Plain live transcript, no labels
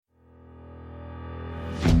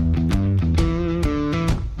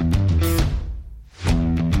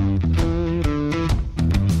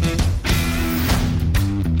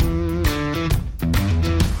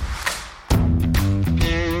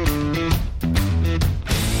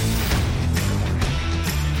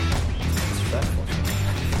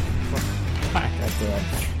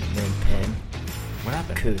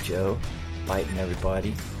Cujo, biting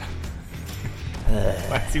everybody.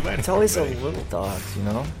 Why is he biting It's always everybody? the little dogs, you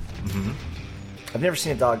know? Mm-hmm. I've never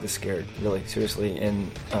seen a dog this scared, really, seriously, in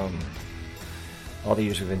all the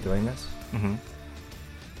years we've been doing this. Mm-hmm.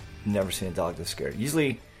 Never seen a dog this scared.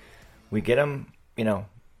 Usually, we get them, out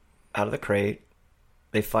of the crate.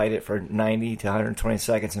 They fight it for 90 to 120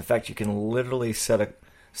 seconds. In fact, you can literally set a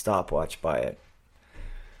stopwatch by it.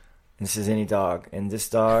 This is any dog. And this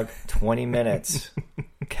dog, 20 minutes,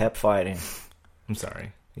 kept fighting. I'm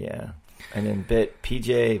sorry. Yeah. And then bit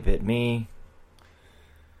PJ, bit me.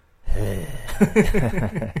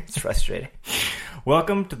 It's frustrating.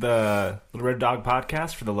 Welcome to the Little Red Dog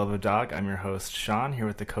Podcast for the Love of Dog. I'm your host, Sean, here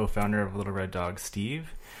with the co-founder of Little Red Dog,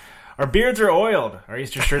 Steve. Our beards are oiled. Our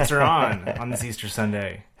Easter shirts are on this Easter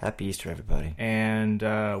Sunday. Happy Easter, everybody. And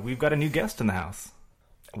we've got a new guest in the house.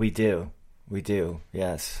 We do,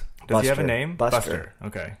 yes. Does he have a name? Buster.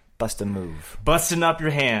 Okay. Bust a move. Busting up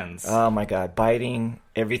your hands. Oh my God, biting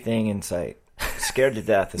everything in sight. Scared to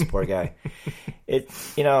death, this poor guy.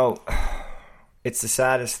 It's the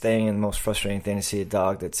saddest thing and the most frustrating thing to see a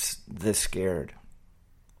dog that's this scared.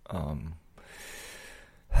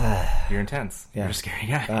 You're intense. Yeah. You're a scary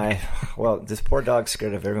guy. Well, this poor dog's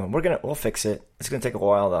scared of everyone. We'll fix it. It's gonna take a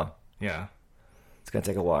while though. Yeah. It's gonna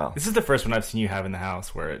take a while. This is the first one I've seen you have in the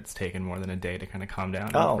house where it's taken more than a day to kind of calm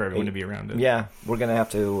down and for everyone to be around it. Yeah, we're gonna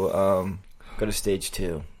have to go to stage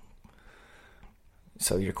 2.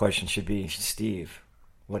 So your question should be, Steve,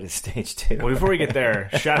 what is stage 2? Well, before we get there,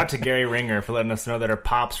 shout out to Gary Ringer for letting us know that our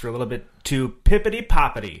pops were a little bit too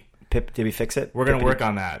pippity-poppity. Did we fix it? We're going to work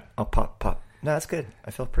on that. Oh, pop. No, that's good.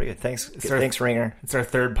 I feel pretty good. Thanks, Ringer. It's our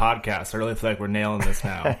third podcast. I really feel like we're nailing this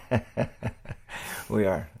now. We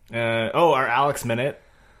are. Our Alex Minute.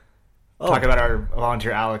 Talk about our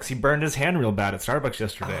volunteer Alex. He burned his hand real bad at Starbucks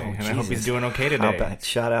yesterday, and I hope he's doing okay today. How bad?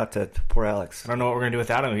 Shout out to poor Alex. I don't know what we're going to do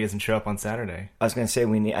without him if he doesn't show up on Saturday. I was going to say,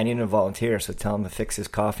 I need a volunteer, so tell him to fix his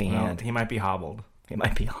coffee hand. He might be hobbled. He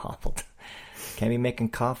might be hobbled. Can't be making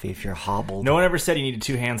coffee if you're hobbled. No one ever said you needed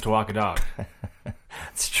 2 hands to walk a dog.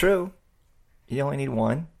 It's true. You only need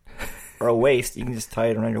one. Or a waist. You can just tie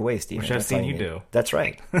it around your waist. Which I've seen you do. That's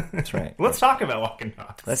right. That's right. Let's talk about walking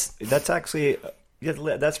dogs. That's actually...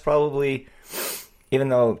 That's probably... Even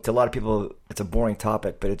though to a lot of people it's a boring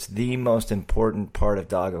topic, but it's the most important part of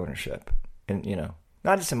dog ownership. And,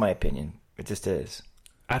 not just in my opinion. It just is.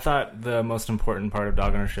 I thought the most important part of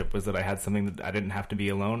dog ownership was that I had something that I didn't have to be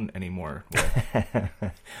alone anymore with.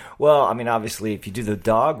 Well, I mean, obviously, if you do the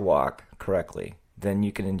dog walk correctly, then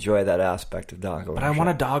you can enjoy that aspect of dog ownership. But I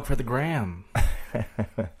want a dog for the gram.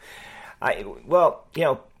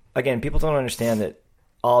 Again, people don't understand that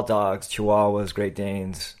all dogs, Chihuahuas, Great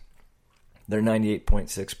Danes, they're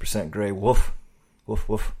 98.6% gray. Woof, woof,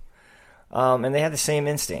 woof. And they have the same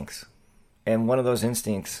instincts. And one of those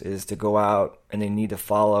instincts is to go out and they need to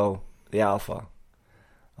follow the alpha.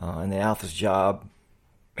 And the alpha's job,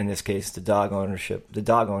 in this case, the dog owner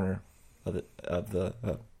of the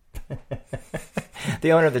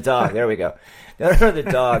the owner of the dog. There we go. The owner of the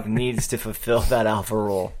dog needs to fulfill that alpha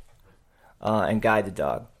role and guide the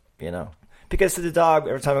dog. Because to the dog,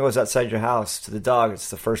 every time it goes outside your house, to the dog, it's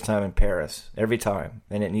the first time in Paris. Every time.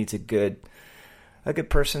 And it needs a good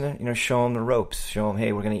person to, show them the ropes. Show them,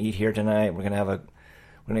 hey, we're going to eat here tonight. We're going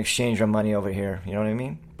to exchange our money over here. You know what I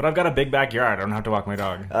mean? But I've got a big backyard. I don't have to walk my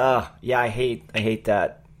dog. Yeah, I hate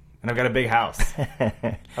that. And I've got a big house.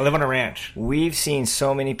 I live on a ranch. We've seen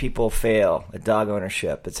so many people fail at dog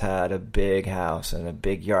ownership that's had a big house and a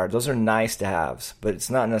big yard. Those are nice to haves, but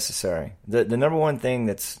it's not necessary. The number one thing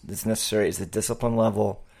that's necessary is the discipline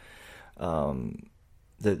level.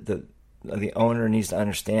 The owner needs to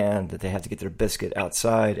understand that they have to get their biscuit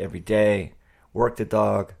outside every day, work the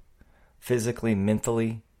dog physically,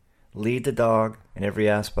 mentally, lead the dog in every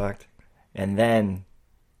aspect, and then,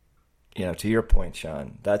 to your point,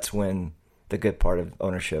 Sean, that's when the good part of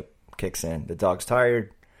ownership kicks in. The dog's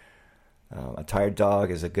tired. A tired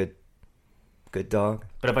dog is a good dog.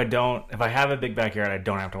 But if I have a big backyard, I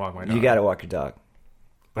don't have to walk my dog. You got to walk your dog.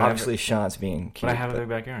 But Obviously, Sean's being cute. But I have a big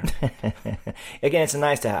backyard. Again, it's a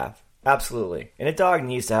nice to have. Absolutely. And a dog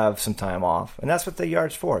needs to have some time off. And that's what the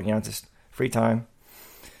yard's for, just free time.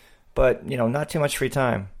 But, not too much free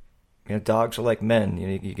time. Dogs are like men.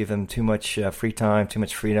 You give them too much free time, too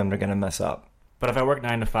much freedom, they're going to mess up. But if I work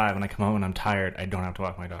 9 to 5 and I come home and I'm tired, I don't have to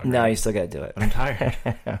walk my dog. No, you still got to do it. But I'm tired.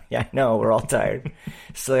 Yeah, I know. We're all tired.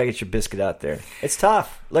 Still got to get your biscuit out there. It's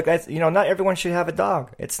tough. Look, not everyone should have a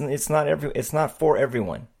dog. It's not for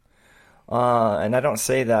everyone. And I don't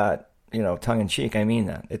say that, tongue in cheek. I mean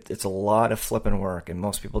that. It's a lot of flipping work, and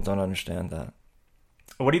most people don't understand that.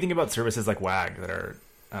 What do you think about services like WAG that are,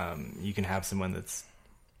 you can have someone that's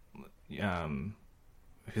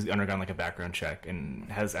who's undergone like a background check and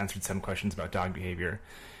has answered some questions about dog behavior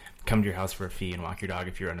come to your house for a fee and walk your dog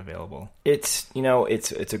if you're unavailable. It's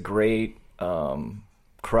a great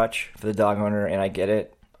crutch for the dog owner, and I get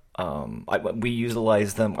it. We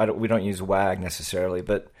utilize them. We don't use WAG necessarily,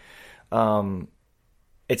 but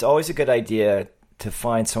it's always a good idea to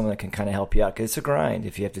find someone that can kind of help you out, because it's a grind.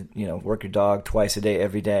 If you have to work your dog twice a day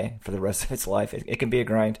every day for the rest of its life, it can be a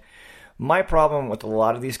grind. My problem with a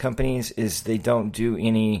lot of these companies is they don't do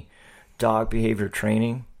any dog behavior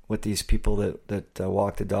training with these people that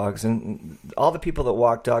walk the dogs. And all the people that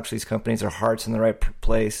walk dogs for these companies, their heart's in the right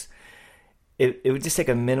place. It would just take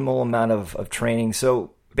a minimal amount of training.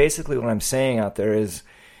 So basically what I'm saying out there is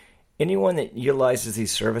anyone that utilizes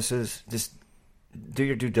these services, just do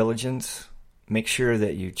your due diligence. Make sure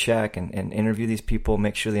that you check and interview these people.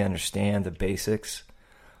 Make sure they understand the basics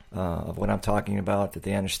of what I'm talking about, that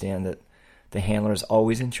they understand that the handler is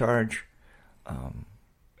always in charge.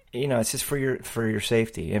 It's just for your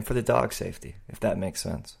safety and for the dog's safety, if that makes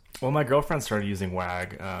sense. Well, my girlfriend started using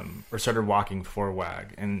WAG, or started walking for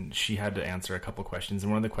WAG, and she had to answer a couple questions.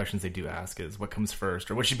 And one of the questions they do ask is, what comes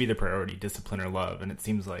first, or what should be the priority, discipline or love? And it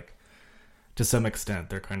seems like, to some extent,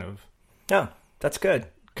 they're kind of... Yeah, that's good.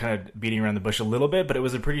 Kind of beating around the bush a little bit, but it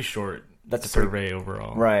was a pretty short survey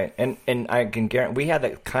overall. Right, and I can guarantee... We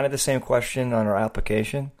had kind of the same question on our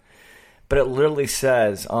application, but it literally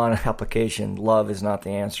says on application, love is not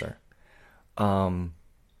the answer.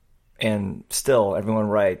 And still, everyone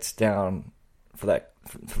writes down for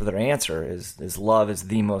their answer is love is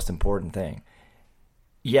the most important thing.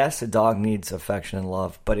 Yes, a dog needs affection and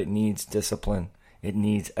love, but it needs discipline. It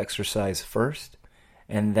needs exercise first,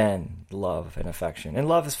 and then love and affection. And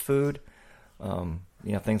love is food,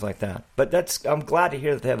 things like that. But I'm glad to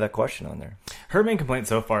hear that they have that question on there. Her main complaint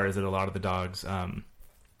so far is that a lot of the dogs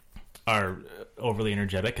are overly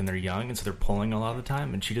energetic and they're young, and so they're pulling a lot of the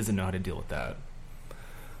time, and she doesn't know how to deal with that.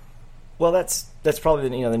 Well, that's probably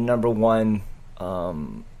the number one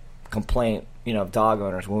complaint of dog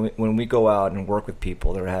owners when we go out and work with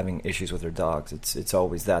people that are having issues with their dogs. It's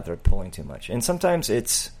always that they're pulling too much, and sometimes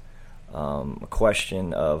it's a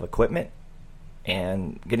question of equipment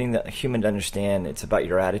and getting the human to understand it's about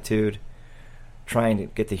your attitude. Trying to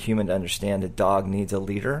get the human to understand the dog needs a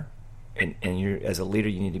leader, and you as a leader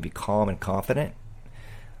you need to be calm and confident.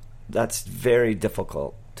 That's very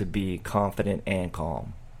difficult to be confident and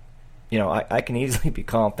calm. I can easily be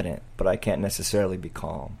confident, but I can't necessarily be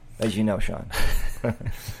calm, as you know, Sean.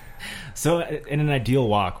 So in an ideal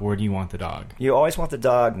walk, where do you want the dog? You always want the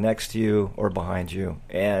dog next to you or behind you,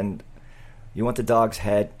 and you want the dog's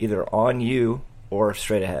head either on you or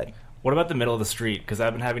straight ahead. What about the middle of the street? Because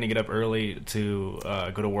I've been having to get up early to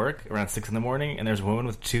go to work around 6 in the morning, and there's a woman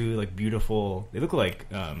with two beautiful, they look like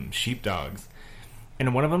sheep dogs,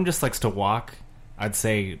 and one of them just likes to walk, I'd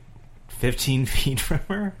say 15 feet from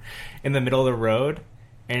her in the middle of the road,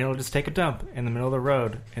 and it'll just take a dump in the middle of the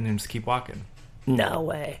road and then just keep walking. No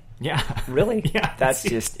way. Yeah. Really? Yeah. That's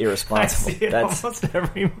just irresponsible. I see it almost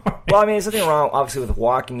every morning. Well, there's nothing wrong, obviously, with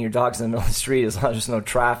walking your dogs in the middle of the street as long as there's no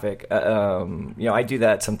traffic. I do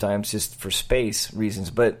that sometimes just for space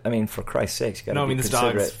reasons, but, for Christ's sakes, you got to be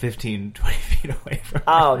considerate. This dog's 15, 20 feet away from her.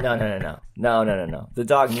 Oh, no. The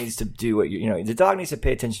dog needs to do what the dog needs to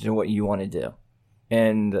pay attention to what you want to do.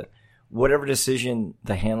 And whatever decision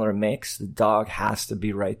the handler makes, the dog has to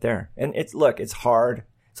be right there. And it's hard.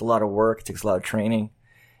 It's a lot of work. It takes a lot of training.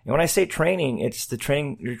 And when I say training, it's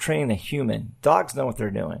you're training the human. Dogs know what they're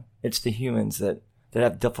doing. It's the humans that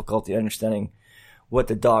have difficulty understanding what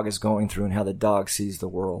the dog is going through and how the dog sees the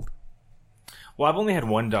world. Well, I've only had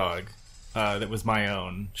one dog that was my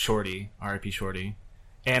own, Shorty, R.I.P. Shorty.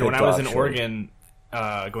 And Good when I was in Shorty. Oregon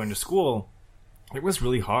going to school, it was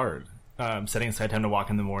really hard. Setting aside time to walk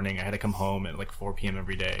in the morning, I had to come home at 4 p.m.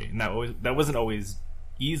 every day, and that wasn't always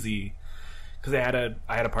easy because I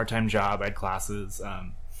had a part-time job, I had classes.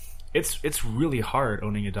 It's really hard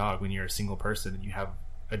owning a dog when you're a single person and you have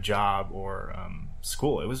a job or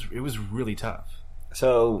school. It was really tough.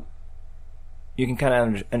 So you can kind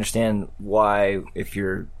of understand why if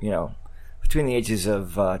you're between the ages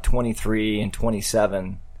of 23 and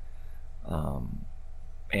 27,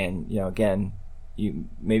 and again.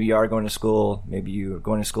 Maybe you are going to school, maybe you're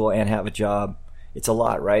going to school and have a job. It's a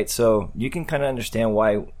lot, right? So you can kind of understand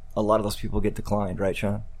why a lot of those people get declined, right,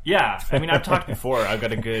 Sean? Yeah. I've talked before. I've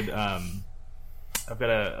got a good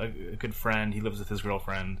friend. He lives with his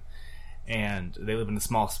girlfriend, and they live in a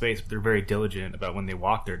small space, but they're very diligent about when they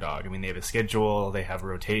walk their dog. They have a schedule, they have a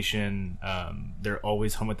rotation, they're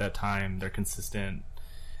always home at that time, they're consistent,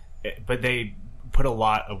 but they put a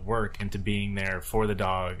lot of work into being there for the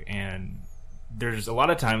dog and there's a lot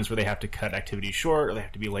of times where they have to cut activities short or they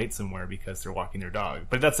have to be late somewhere because they're walking their dog.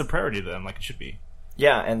 But that's a priority to them, like it should be.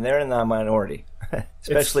 Yeah, and they're in the minority,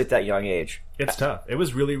 especially at that young age. It's tough. It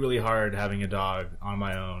was really, really hard having a dog on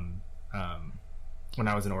my own when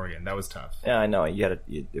I was in Oregon. That was tough. Yeah, I know.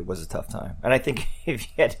 It was a tough time. And I think if you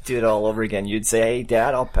had to do it all over again, you'd say, hey,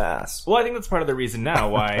 Dad, I'll pass. Well, I think that's part of the reason now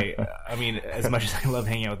why, I mean, as much as I love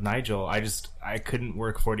hanging out with Nigel, I couldn't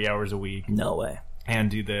work 40 hours a week. No way. And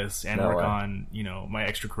do this and work on, my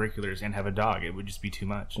extracurriculars and have a dog. It would just be too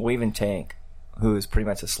much. Well, even Tank, who is pretty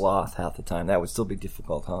much a sloth half the time, that would still be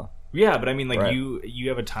difficult, huh? Yeah, but I mean, like, right. you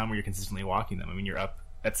have a time where you're consistently walking them. I mean, you're up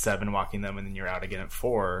at 7 walking them, and then you're out again at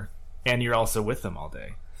 4, and you're also with them all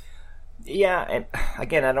day. Yeah, and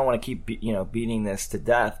again, I don't want to keep beating this to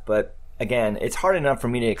death, but again, it's hard enough for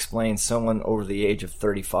me to explain someone over the age of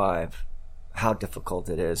 35 how difficult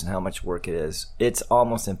it is and how much work it is. It's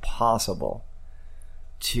almost impossible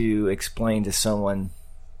to explain to someone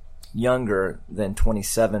younger than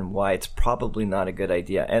 27 why it's probably not a good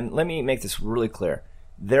idea. And let me make this really clear.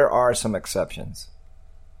 There are some exceptions.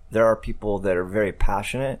 There are people that are very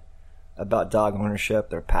passionate about dog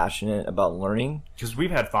ownership. They're passionate about learning. Because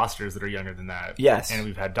we've had fosters that are younger than that. Yes. And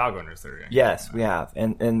we've had dog owners that are younger. Yes, we have.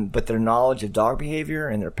 But their knowledge of dog behavior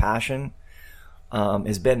and their passion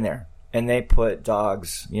has been there. And they put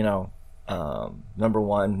dogs, number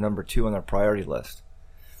 1, number 2 on their priority list.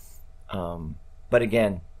 But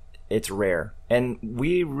again, it's rare. And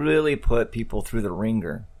we really put people through the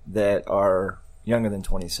ringer that are younger than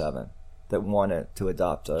 27 that want to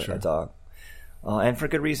adopt a dog. And for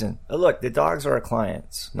good reason. Look, the dogs are our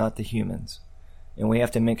clients, not the humans. And we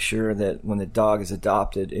have to make sure that when the dog is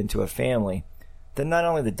adopted into a family, that not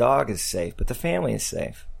only the dog is safe, but the family is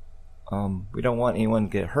safe. We don't want anyone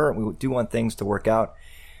to get hurt. We do want things to work out.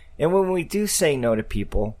 And when we do say no to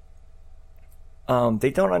people, they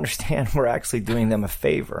don't understand we're actually doing them a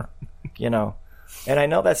favor, And I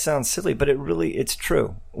know that sounds silly, but it's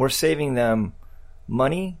true. We're saving them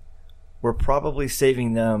money. We're probably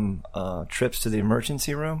saving them trips to the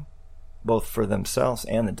emergency room, both for themselves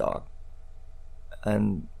and the dog.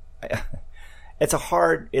 And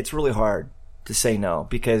it's really hard to say no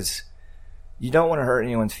because you don't want to hurt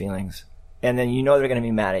anyone's feelings. And then they're going to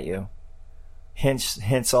be mad at you.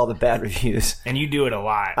 Hence all the bad reviews. And you do it a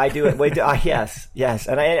lot. I do it. Yes.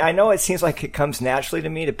 And I know it seems like it comes naturally to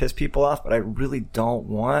me to piss people off, but I really don't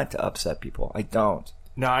want to upset people. I don't.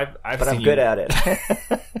 No, but I'm good at it.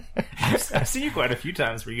 I've seen you quite a few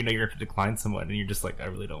times where you have to decline someone and you're just like, I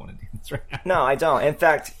really don't want to do this right now. No, I don't. In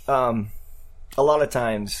fact, a lot of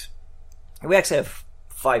times we actually have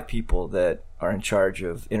 5 people that are in charge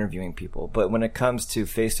of interviewing people. But when it comes to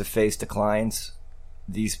face-to-face declines,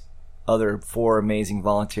 these other 4 amazing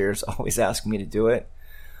volunteers always ask me to do it.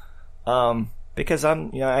 Because I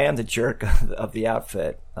am the jerk of the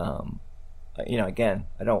outfit. Again,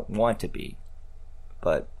 I don't want to be.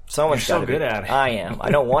 But someone's got to be. You're so good at it. I am. I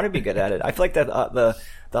don't want to be good at it. I feel like that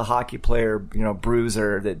the hockey player,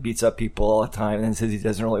 bruiser that beats up people all the time and says he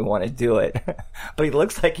doesn't really want to do it, but he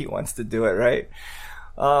looks like he wants to do it, right?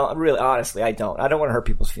 Really, honestly, I don't. I don't want to hurt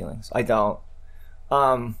people's feelings. I don't.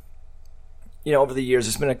 Over the years,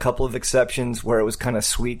 there's been a couple of exceptions where it was kind of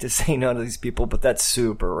sweet to say no to these people, but that's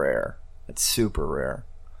super rare. It's super rare,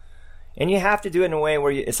 and you have to do it in a way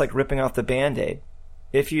where it's like ripping off the Band-Aid.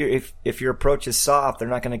 If your approach is soft, they're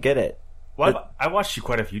not going to get it. Well, I watched you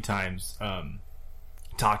quite a few times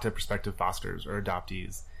talk to prospective fosters or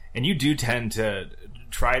adoptees, and you do tend to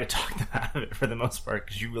try to talk them out of it for the most part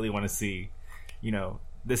because you really want to see,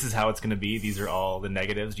 this is how it's going to be. These are all the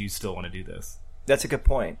negatives. Do you still want to do this? That's a good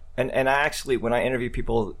point. And I actually, when I interview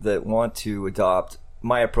people that want to adopt,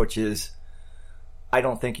 my approach is, I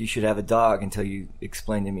don't think you should have a dog until you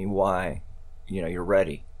explain to me why, you're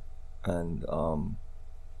ready. And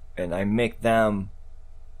I make them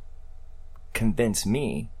convince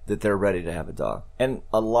me that they're ready to have a dog. And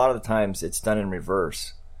a lot of the times it's done in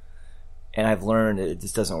reverse. And I've learned it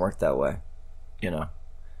just doesn't work that way.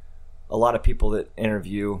 A lot of people that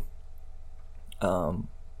interview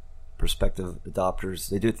prospective adopters,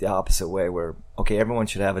 they do it the opposite way where, okay, everyone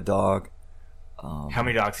should have a dog. How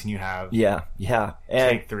many dogs can you have? Yeah.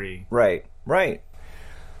 And, take 3. Right.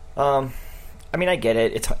 I get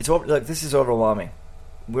it. It's look, this is overwhelming.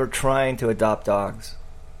 We're trying to adopt dogs.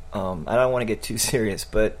 I don't want to get too serious,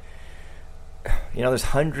 but there's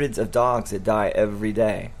hundreds of dogs that die every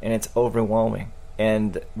day, and it's overwhelming.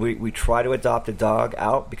 And we try to adopt a dog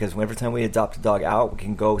out because every time we adopt a dog out, we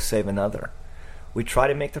can go save another. We try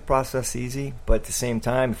to make the process easy, but at the same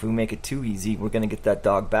time, if we make it too easy, we're going to get that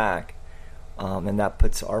dog back, and that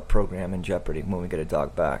puts our program in jeopardy when we get a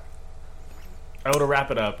dog back. To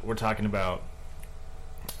wrap it up, we're talking about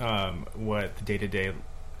what the day-to-day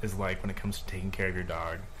is like when it comes to taking care of your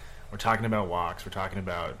dog. We're talking about walks. We're talking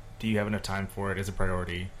about, do you have enough time for it as a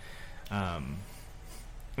priority?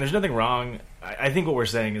 There's nothing wrong. I think what we're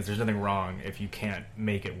saying is there's nothing wrong if you can't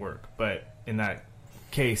make it work. But in that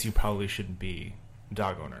case, you probably shouldn't be a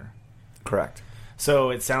dog owner. Correct.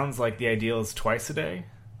 So it sounds like the ideal is twice a day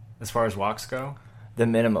as far as walks go? The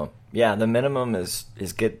minimum. Yeah, the minimum is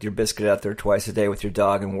get your biscuit out there twice a day with your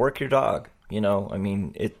dog and work your dog. You know, I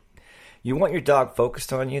mean, you want your dog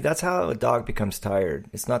focused on you. That's how a dog becomes tired.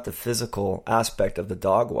 It's not the physical aspect of the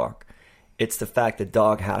dog walk. It's the fact the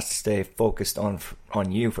dog has to stay focused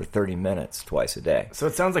on you for 30 minutes twice a day. So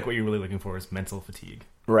it sounds like what you're really looking for is mental fatigue.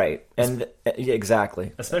 Right. And yeah,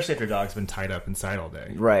 exactly. Especially if your dog's been tied up inside all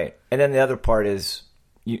day. Right. And then the other part is,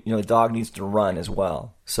 you know, the dog needs to run as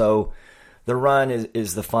well. So the run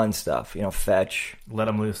is the fun stuff. You know, fetch. Let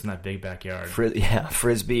them loose in that big backyard.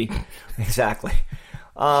 Frisbee. Exactly.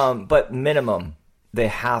 But minimum, they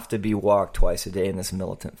have to be walked twice a day in this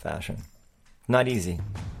militant fashion. Not easy.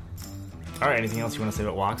 All right, anything else you want to say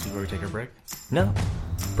about walks before we take our break? No.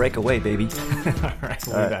 Break away, baby. All right,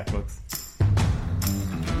 we'll be back, folks.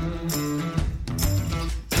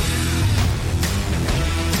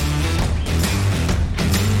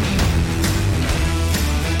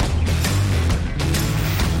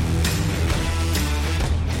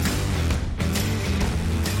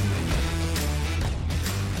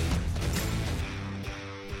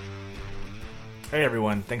 Hey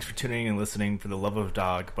everyone, thanks for tuning in and listening for The Love of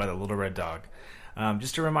Dog by the Little Red Dog.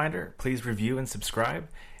 Just a reminder, please review and subscribe,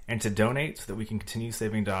 and to donate so that we can continue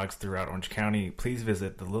saving dogs throughout Orange County, please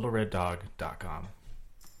visit thelittlereddog.com.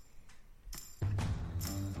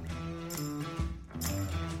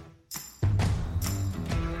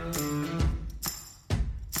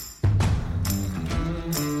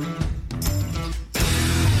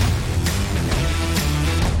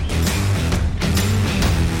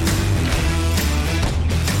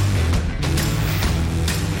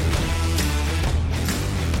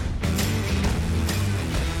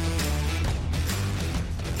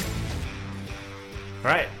 All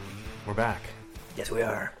right, we're back. Yes, we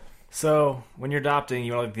are. So, when you're adopting,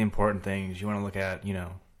 you want to look at the important things. You want to look at, you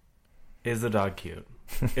know, is the dog cute?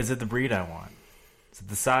 Is it the breed I want? Is it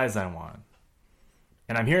the size I want?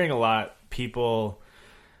 And I'm hearing a lot people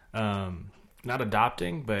not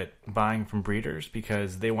adopting, but buying from breeders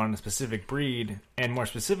because they want a specific breed. And more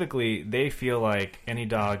specifically, they feel like any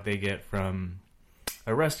dog they get from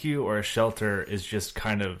a rescue or a shelter is just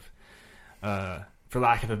kind of... for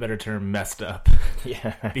lack of a better term, messed up.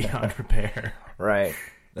 Yeah. Beyond repair. Right.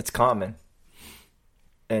 That's common.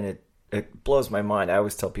 And it blows my mind. I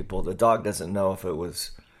always tell people the dog doesn't know if it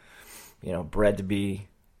was, you know, bred to be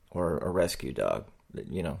or a rescue dog.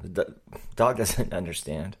 You know, the dog doesn't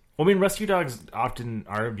understand. Well, I mean, rescue dogs often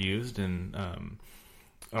are abused and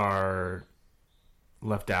are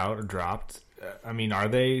left out or dropped. I mean, are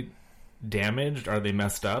they damaged? Are they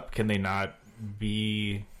messed up? Can they not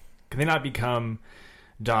become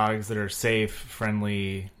dogs that are safe,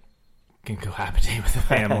 friendly, can cohabitate with the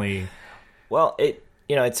family? Well,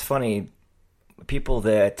 it's funny. People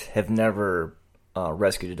that have never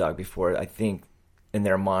rescued a dog before, I think in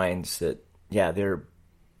their minds that, yeah, they're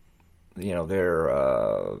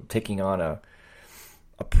taking on a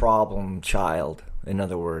problem child. In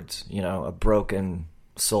other words, you know, a broken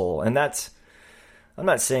soul. And I'm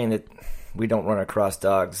not saying that we don't run across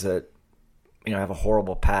dogs that, you know, have a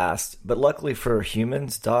horrible past. But luckily for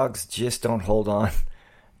humans, dogs just don't hold on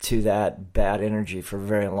to that bad energy for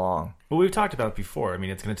very long. Well, we've talked about it before. I mean,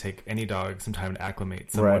 it's going to take any dog some time to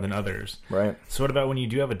acclimate, some more than others. Right. So what about when you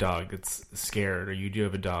do have a dog that's scared, or you do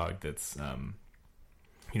have a dog that's,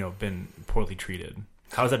 been poorly treated?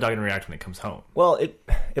 How is that dog going to react when it comes home? Well,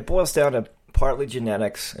 it boils down to partly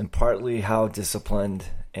genetics and partly how disciplined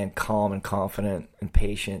and calm and confident and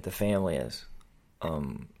patient the family is.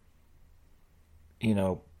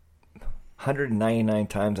 199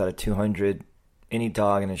 times out of 200, any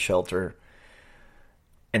dog in a shelter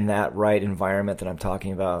in that right environment that I'm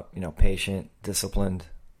talking about, you know, patient, disciplined,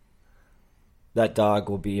 that dog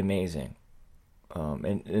will be amazing.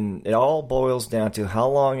 And it all boils down to how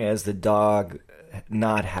long has the dog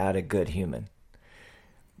not had a good human.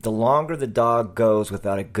 The longer the dog goes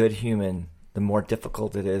without a good human, the more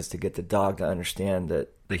difficult it is to get the dog to understand that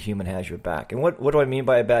the human has your back. And what do I mean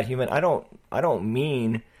by a bad human? I don't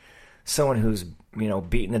mean someone who's, you know,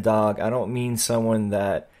 beaten the dog. I don't mean someone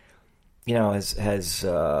that, you know, has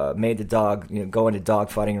made the dog, you know, go into dog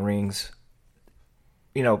fighting rings.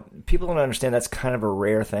 You know, people don't understand that's kind of a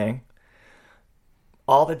rare thing.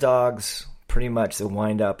 All the dogs pretty much that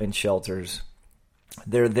wind up in shelters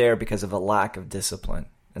they're there because of a lack of discipline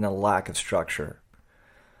and a lack of structure.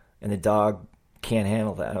 And the dog can't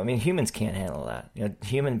handle that. I mean, humans can't handle that.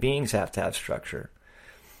 Human beings have to have structure.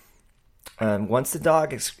 Once the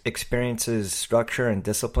dog experiences structure and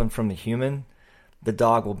discipline from the human, the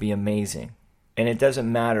dog will be amazing. And it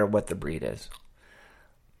doesn't matter what the breed is.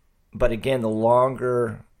 But again, the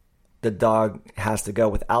longer the dog has to go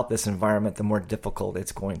without this environment, the more difficult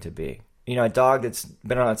it's going to be. A dog that's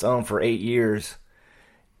been on its own for 8 years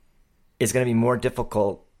is going to be more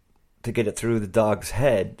difficult to get it through the dog's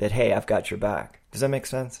head that, hey, I've got your back. Does that make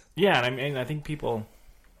sense? Yeah, and I think people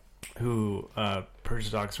who purchase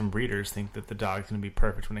dogs from breeders think that the dog's going to be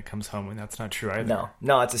perfect when it comes home, and that's not true either.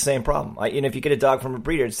 No, it's the same problem. If you get a dog from a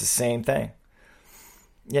breeder, it's the same thing.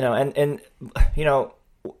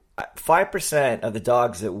 5% of the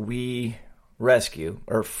dogs that we rescue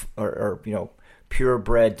are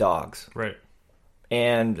purebred dogs. Right.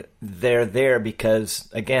 And they're there because,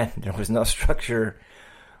 again, there was no structure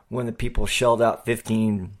when the people shelled out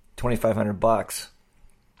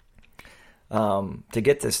 $2,500 to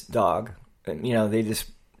get this dog. They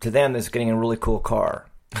just, to them, it's getting a really cool car.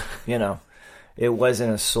 It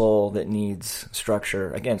wasn't a soul that needs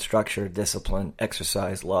structure. Again, structure, discipline,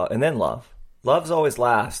 exercise, love, and then love. Love's always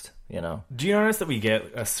last, Do you notice that we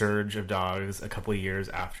get a surge of dogs a couple of years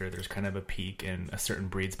after there's kind of a peak in a certain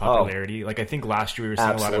breed's popularity? I think last year we were seeing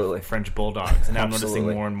a lot of French bulldogs, and now I'm noticing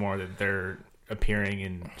more and more that they're appearing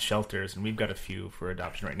in shelters, and we've got a few for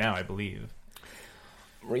adoption right now, I believe.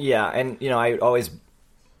 Yeah, and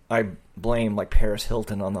I blame Paris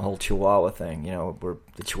Hilton on the whole Chihuahua thing. Where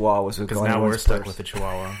the Chihuahuas would go. Because now we're stuck with the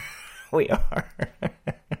Chihuahua. We are.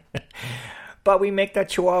 But we make that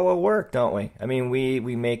Chihuahua work, don't we? I mean, we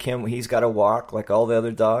make him, he's got to walk like all the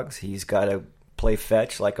other dogs. He's got to play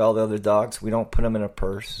fetch like all the other dogs. We don't put him in a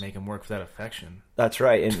purse. Make him work for that affection. That's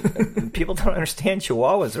right. And people don't understand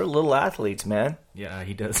Chihuahuas. They're little athletes, man. Yeah,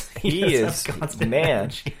 he does. He is,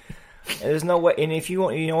 man. There's no way. And if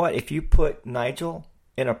if you put Nigel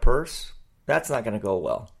in a purse, that's not going to go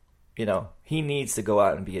well. He needs to go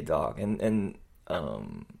out and be a dog. And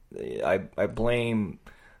I blame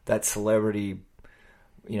that celebrity,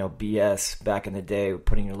 BS back in the day,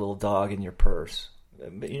 putting your little dog in your purse.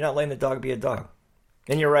 But you're not letting the dog be a dog.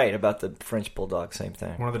 And you're right about the French Bulldog, same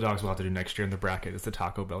thing. One of the dogs we'll have to do next year in the bracket is the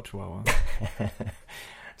Taco Bell Chihuahua.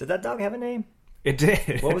 Did that dog have a name? It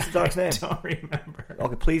did. What was the dog's name? I don't remember.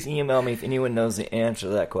 Okay, please email me if anyone knows the answer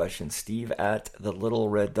to that question.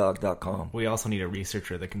 Steve@thelittlereddog.com. We also need a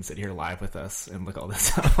researcher that can sit here live with us and look all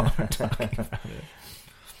this up while we're talking about it.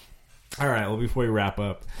 All right, well, before we wrap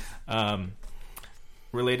up,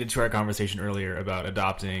 related to our conversation earlier about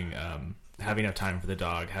adopting, having enough time for the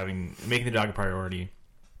dog, making the dog a priority,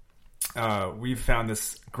 we've found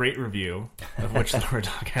this great review, of which Little Red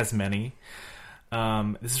Dog has many.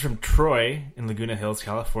 This is from Troy in Laguna Hills,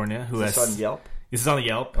 California. Is this on Yelp? This is on the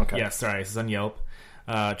Yelp. Okay. Yeah, sorry, this is on Yelp.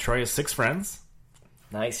 Troy has 6 friends.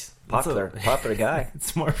 Nice. Popular guy.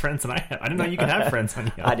 It's more friends than I have. I didn't know you could have friends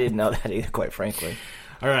on Yelp. I didn't know that either, quite frankly.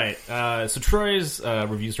 All right, so Troy's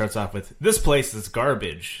review starts off with, "This place is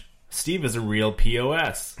garbage. Steve is a real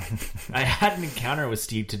POS. I had an encounter with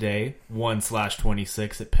Steve today,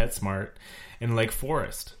 1/26 at PetSmart in Lake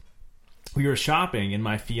Forest. We were shopping, and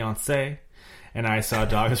my fiancé and I saw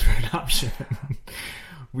dogs for adoption.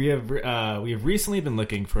 We have recently been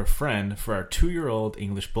looking for a friend for our 2-year-old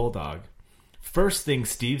English Bulldog. First thing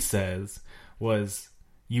Steve says was,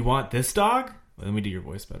 'You want this dog?' Let me do your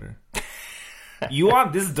voice better. 'You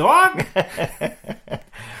want this dog?'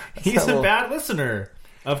 He's a bad listener.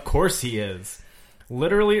 Of course he is.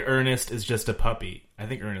 Literally, Ernest is just a puppy." I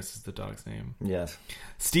think Ernest is the dog's name. Yes.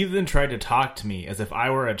 "Steve then tried to talk to me as if I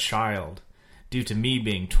were a child due to me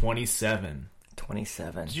being 27.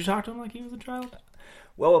 27. Did you talk to him like he was a child?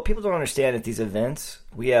 Well, what people don't understand at these events,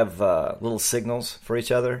 we have little signals for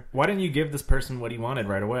each other. Why didn't you give this person what he wanted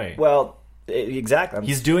right away? Well, exactly.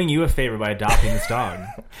 He's doing you a favor by adopting this dog.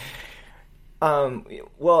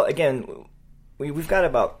 Well, again, we've got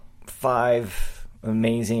about 5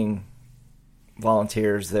 amazing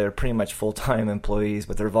volunteers that are pretty much full-time employees,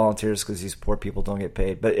 but they're volunteers because these poor people don't get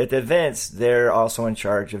paid. But at the events, they're also in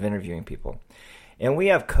charge of interviewing people. And we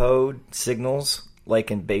have code signals,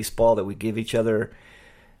 like in baseball, that we give each other.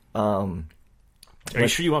 Are you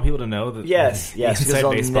sure you want people to know that? Yes, because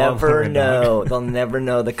they'll never know. They'll never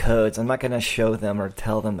know the codes. I'm not going to show them or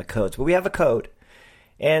tell them the codes, but we have a code.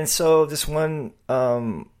 And so this one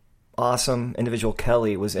awesome individual,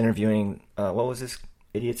 Kelly, was interviewing. What was this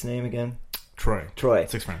idiot's name again? Troy.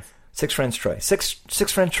 6 friends. 6 friends. Troy. Six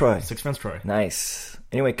friends. Troy. 6 friends. Troy. Nice.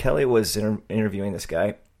 Anyway, Kelly was interviewing this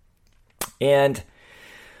guy, and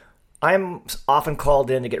I'm often called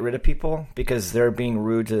in to get rid of people because they're being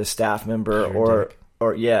rude to a staff member or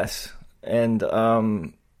yes. And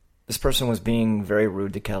this person was being very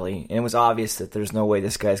rude to Kelly. And it was obvious that there's no way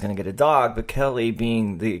this guy's going to get a dog. But Kelly,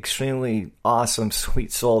 being the extremely awesome,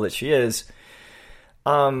 sweet soul that she is,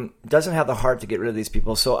 doesn't have the heart to get rid of these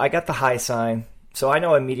people. So I got the high sign. So I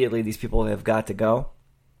know immediately these people have got to go.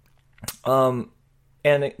 And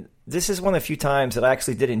this is one of the few times that I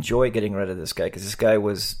actually did enjoy getting rid of this guy because this guy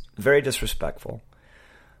was very disrespectful,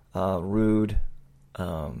 rude.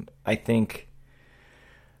 I think,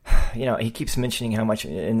 he keeps mentioning how much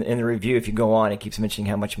in the review. If you go on, he keeps mentioning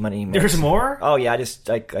how much money he makes. There's more? Oh yeah,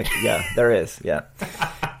 yeah, there is. Yeah.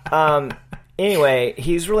 Anyway,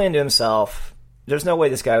 he's really into himself. There's no way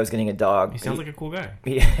this guy was getting a dog. He sounds like a cool guy.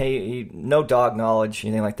 He no dog knowledge,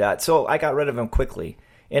 anything like that. So I got rid of him quickly.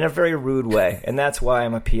 In a very rude way, and that's why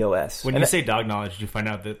I'm a POS. When you say dog knowledge, did you find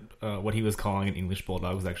out that what he was calling an English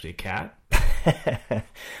bulldog was actually a cat?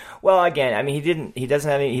 Well, again, I mean, he didn't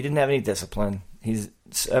have any discipline.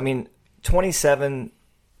 27.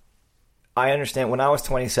 I understand. When I was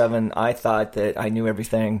 27, I thought that I knew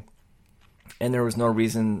everything, and there was no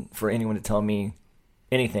reason for anyone to tell me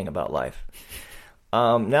anything about life.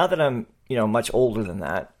 Now that I'm much older than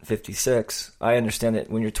that, 56, I understand that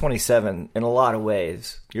when you're 27, in a lot of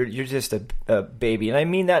ways, you're just a baby. And I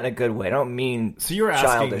mean that in a good way. I don't mean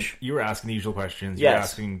childish. You were asking the usual questions. Yes. You were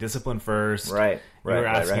asking discipline first. Right. You were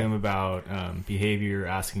asking him about behavior,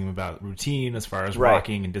 asking him about routine as far as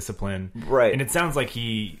walking and discipline. Right. And it sounds like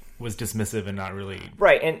he was dismissive and not really...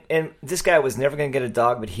 Right. And this guy was never going to get a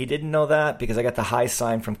dog, but he didn't know that because I got the high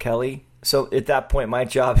sign from Kelly. So at that point, my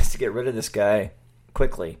job is to get rid of this guy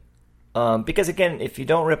quickly. Because again, if you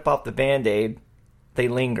don't rip off the Band-Aid, they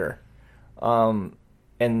linger. And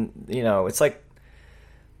it's like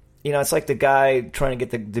the guy trying to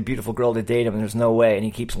get the beautiful girl to date him, and there's no way, and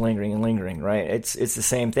he keeps lingering and lingering, right? It's the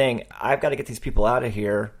same thing. I've got to get these people out of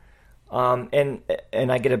here, and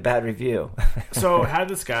I get a bad review. So had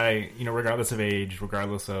this guy, regardless of age,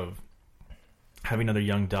 regardless of having another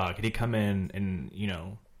young dog, had he come in and,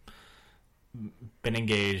 been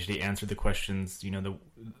engaged, he answered the questions,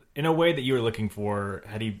 in a way that you were looking for,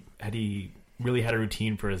 had he really had a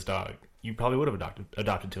routine for his dog, you probably would have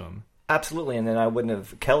adopted to him. Absolutely, and then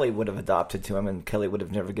Kelly would have adopted to him, and Kelly would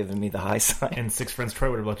have never given me the high sign. And Six Friends Troy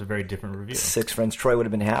would have left a very different review. Six Friends Troy would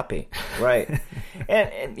have been happy, right?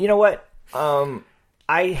 and you know what?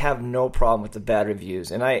 I have no problem with the bad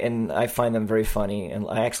reviews, and I find them very funny, and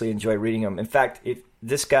I actually enjoy reading them. In fact, if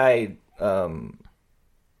this guy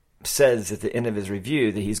says at the end of his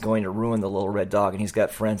review that he's going to ruin the little red dog, and he's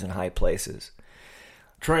got friends in high places.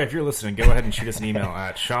 Troy, if you're listening, go ahead and shoot us an email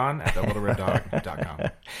at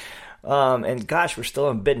sean@thelittlereddog.com. And gosh, we're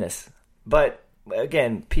still in business. But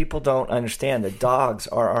again, people don't understand that dogs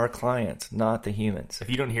are our clients, not the humans.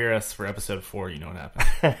 If you don't hear us for episode 4, you know what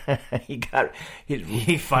happened.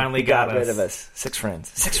 he finally got rid of us. Six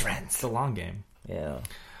friends. It's a long game. Yeah.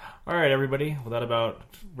 All right, everybody. Well, that about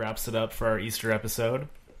wraps it up for our Easter episode.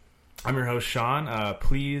 I'm your host, Sean.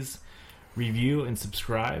 Please review and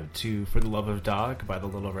subscribe to For the Love of Dog by The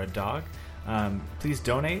Little Red Dog. Please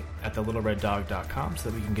donate at thelittlereddog.com so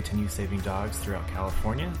that we can continue saving dogs throughout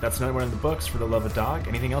California. That's another one of the books, For the Love of Dog.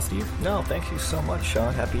 Anything else, Steve? No, thank you so much,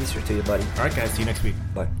 Sean. Happy Easter to you, buddy. All right, guys. See you next week.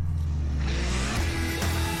 Bye.